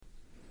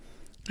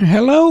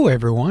Hello,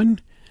 everyone.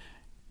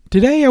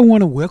 Today I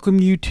want to welcome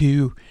you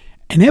to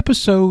an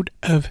episode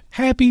of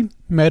Happy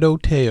Meadow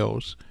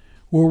Tales,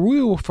 where we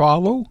will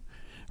follow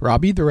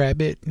Robbie the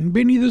Rabbit and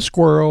Benny the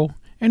Squirrel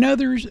and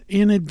others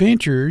in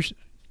adventures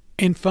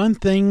and fun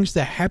things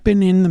that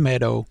happen in the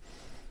meadow.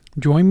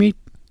 Join me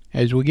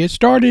as we get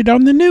started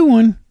on the new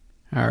one.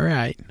 All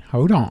right,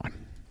 hold on.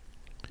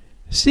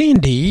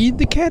 Cindy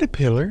the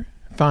Caterpillar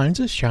finds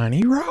a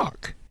shiny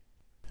rock.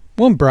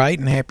 One bright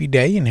and happy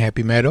day in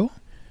Happy Meadow,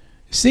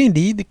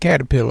 Cindy the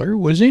Caterpillar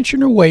was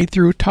inching her way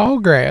through tall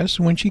grass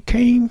when she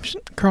came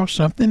across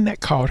something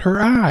that caught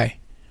her eye.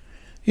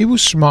 It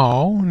was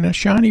small and a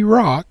shiny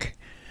rock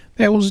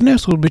that was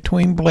nestled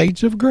between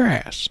blades of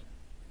grass.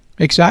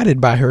 Excited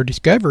by her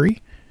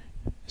discovery,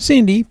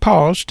 Cindy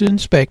paused to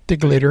inspect the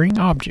glittering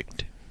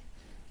object.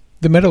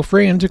 The meadow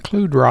friends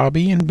include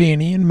Robbie and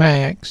Benny and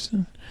Max,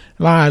 and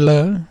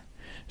Lila,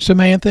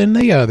 Samantha, and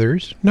the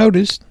others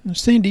noticed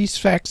Cindy's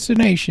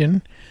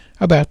fascination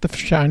about the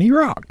shiny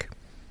rock.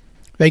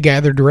 They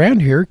gathered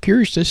around her,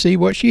 curious to see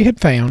what she had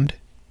found.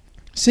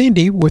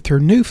 Cindy, with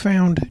her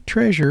newfound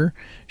treasure,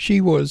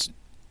 she was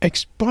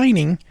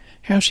explaining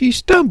how she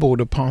stumbled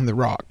upon the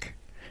rock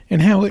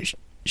and how its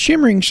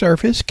shimmering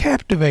surface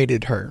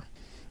captivated her.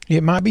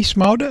 It might be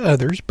small to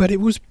others, but it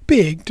was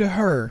big to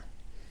her.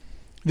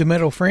 The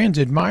meadow friends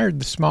admired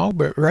the small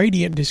but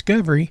radiant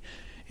discovery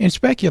and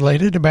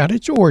speculated about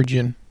its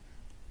origin.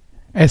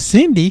 As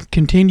Cindy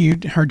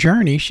continued her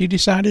journey, she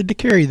decided to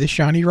carry the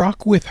shiny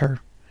rock with her.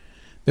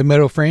 The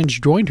meadow friends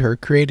joined her,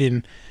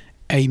 creating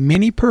a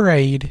mini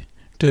parade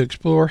to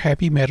explore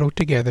Happy Meadow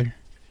together.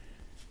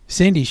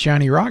 Cindy's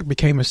shiny rock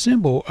became a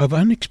symbol of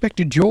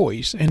unexpected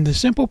joys and the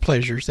simple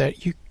pleasures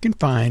that you can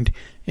find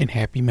in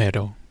Happy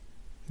Meadow.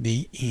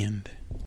 The end.